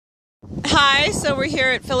Hi, so we're here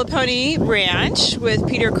at Filipponi Ranch with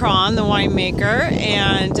Peter Cron, the winemaker,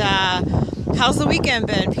 and how's the weekend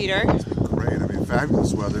been, Peter? It's been great. I mean,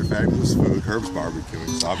 fabulous weather, fabulous food. Herb's barbecuing,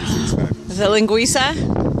 so obviously it's fabulous. Is it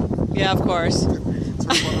linguiça? Yeah, of course. It's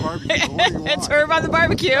Herb on the barbecue. What do you want? It's Herb on the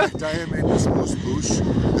barbecue. Diane made this bouche,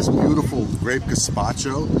 this beautiful grape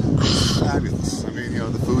gazpacho. It's fabulous. I mean, you know,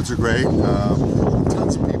 the foods are great.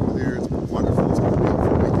 Tons of people here. It's been wonderful. It's been a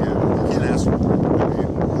beautiful weekend. You can't ask for more. I mean,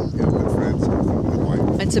 you know, good friends, good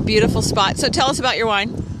wine. It's a beautiful spot. So tell us about your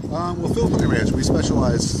wine. Well, Filipponi Ranch, we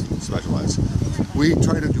specialize. We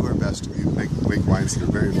try to do our best to make wines that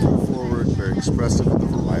are very forward, very expressive of the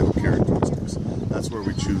varietal characteristics. That's where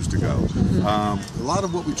we choose to go. A lot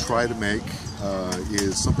of what we try to make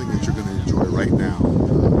is something that you're going to enjoy right now.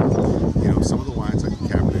 You know, some of the wines like the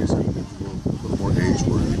Cabernets are a little more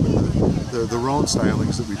age-worthy, but the Rhone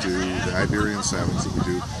stylings that we do, the Iberian stylings that we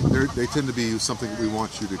do, they tend to be something that we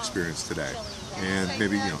want you to experience today, and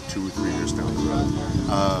maybe 2 or 3 years down the road.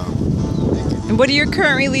 And what are your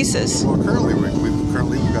current releases? Well, currently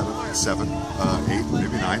we've got a 7, 8,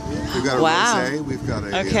 maybe 9. We've got a rosé, we've got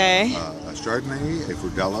a Chardonnay, a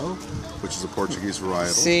Verdelho, which is a Portuguese varietal.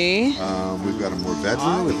 See? We've got a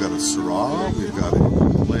Mourvedre, we've got a Syrah, we've got a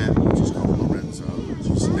blend, which is called Lorenzo, which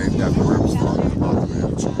is named after Herb's father,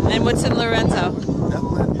 Ranch. And what's in Lorenzo? That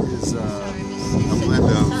blend is a blend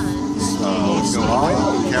of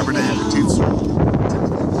Syrah, Cabernet, and Petit Syrah.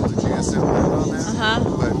 Typically the GSM blend on that,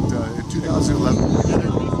 but in 2011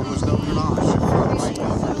 there was no Grenache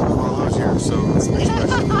for all those years, so it's an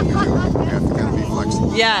expression that we do. We have to kind of be flexible.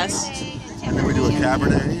 Yes. And then we do a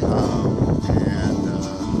Cabernet, and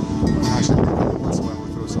actually once in a while we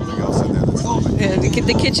throw something else in there that's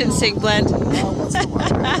the kitchen sink blend. Once in a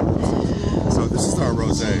while. So this is our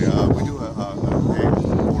rosé. We do a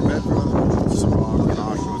Mourvedre, Syrah,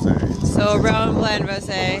 Grenache rosé. So a Rhone blend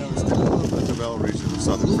rosé. It's typical of the Tavel region of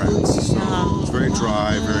southern France. So it's very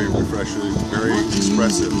dry, very refreshing, very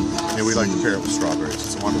expressive, and we like to pair it with strawberries.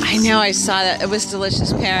 It's wonderful. I know, I saw that. It was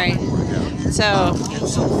delicious pairing. So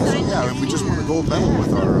yeah, and we just won a gold medal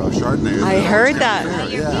with our Chardonnay. I heard that.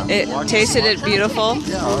 Yeah. It tasted it beautiful.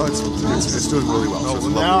 Yeah, it's doing really well. So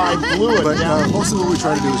now I blew it. But most of what we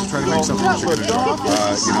try to do is try to make something that you're going to enjoy.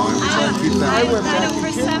 And we try to keep that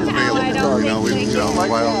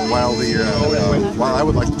available. While I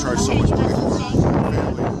would like to charge so much money for it.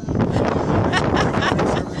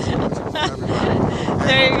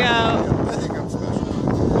 There you go. I think I'm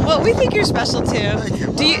special. Well, we think you're special too. Thank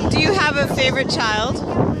you. Do you have a favorite child?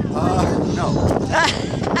 No.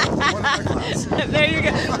 One of my class. There you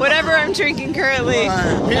go. Whatever I'm drinking currently.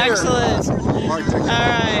 Excellent. All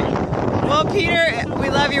right. Well, Peter, we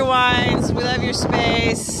love your wines. We love your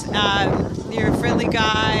space. You're a friendly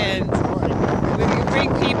guy, and we can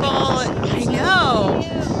bring people. I know.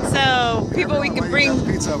 So people we can bring.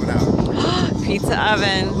 Pizza oven out. Pizza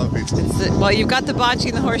oven. I love pizza. Well, you've got the bocce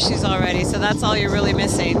and the horseshoes already, so that's all you're really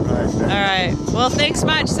missing. All right. Well, thanks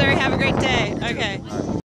much, sir. Have a great day. Okay.